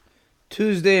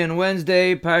Tuesday and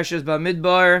Wednesday, Parshas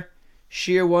Bamidbar,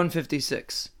 Shiur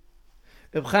 156.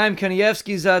 Reb Chaim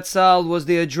Kanievsky Zatzal was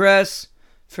the address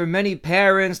for many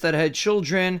parents that had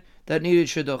children that needed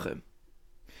shidduchim.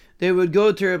 They would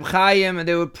go to Reb Chaim and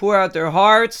they would pour out their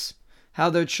hearts, how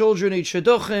their children need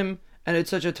shidduchim, and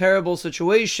it's such a terrible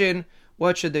situation,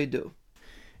 what should they do?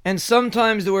 And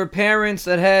sometimes there were parents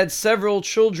that had several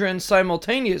children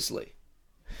simultaneously,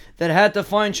 that had to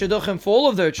find shidduchim for all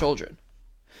of their children.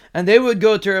 And they would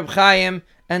go to Reb Chaim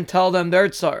and tell them their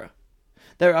tzara.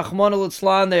 They're Achman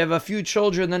al-Itzlan, they have a few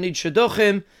children that need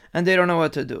shidduchim, and they don't know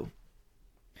what to do.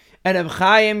 And Reb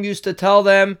Chaim used to tell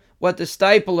them what the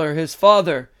stipler, his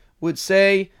father, would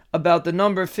say about the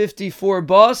number 54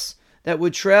 bus that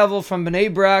would travel from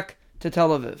Bnei Brak to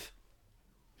Tel Aviv.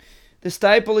 The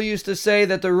stipler used to say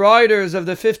that the riders of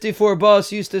the 54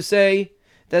 bus used to say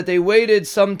that they waited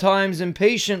sometimes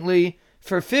impatiently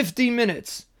for 50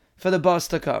 minutes for the bus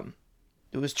to come.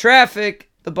 There was traffic,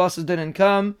 the buses didn't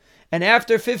come, and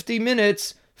after 50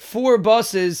 minutes, 4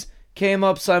 buses came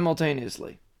up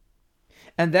simultaneously.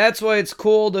 And that's why it's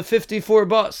called a 54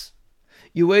 bus.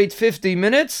 You wait 50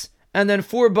 minutes, and then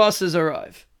 4 buses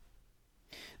arrive.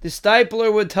 The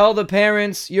stipler would tell the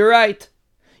parents, you're right,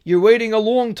 you're waiting a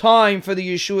long time for the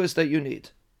Yeshuas that you need.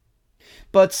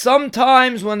 But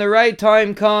sometimes when the right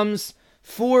time comes,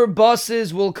 4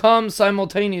 buses will come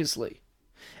simultaneously.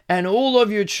 And all of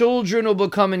your children will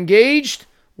become engaged,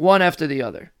 one after the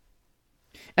other.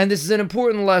 And this is an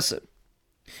important lesson.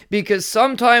 Because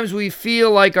sometimes we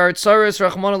feel like our tzaras,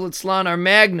 Rahman al-Itzlan, are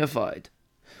magnified.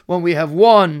 When we have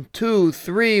 1, 2,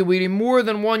 3, we need more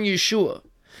than one Yeshua.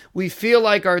 We feel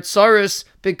like our tzaras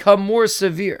become more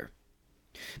severe.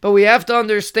 But we have to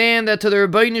understand that to the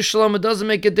Rabbeinu Shalom, it doesn't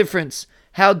make a difference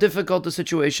how difficult the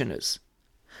situation is.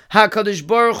 HaKadosh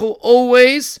Baruch Hu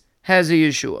always has a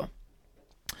Yeshua.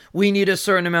 We need a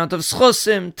certain amount of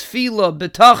schusim, tefillah,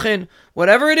 betachin,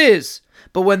 whatever it is.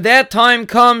 But when that time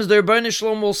comes, the Rebbeinu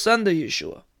Shalom will send a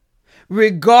Yeshua.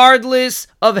 Regardless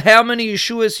of how many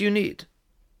Yeshuas you need.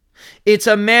 It's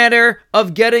a matter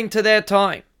of getting to that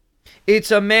time.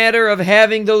 It's a matter of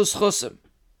having those chusim.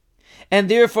 And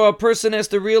therefore a person has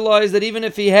to realize that even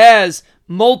if he has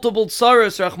multiple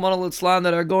tzaras, Rahman al-Itzlan,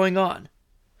 that are going on,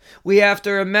 we have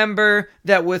to remember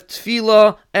that with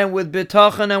tefillah and with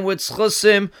betachan and with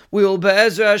schusim, we will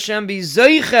be'ezra Hashem be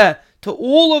zeicha to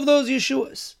all of those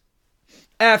Yeshuas.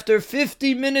 After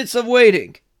 50 minutes of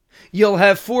waiting, you'll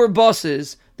have 4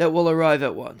 buses that will arrive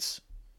at once.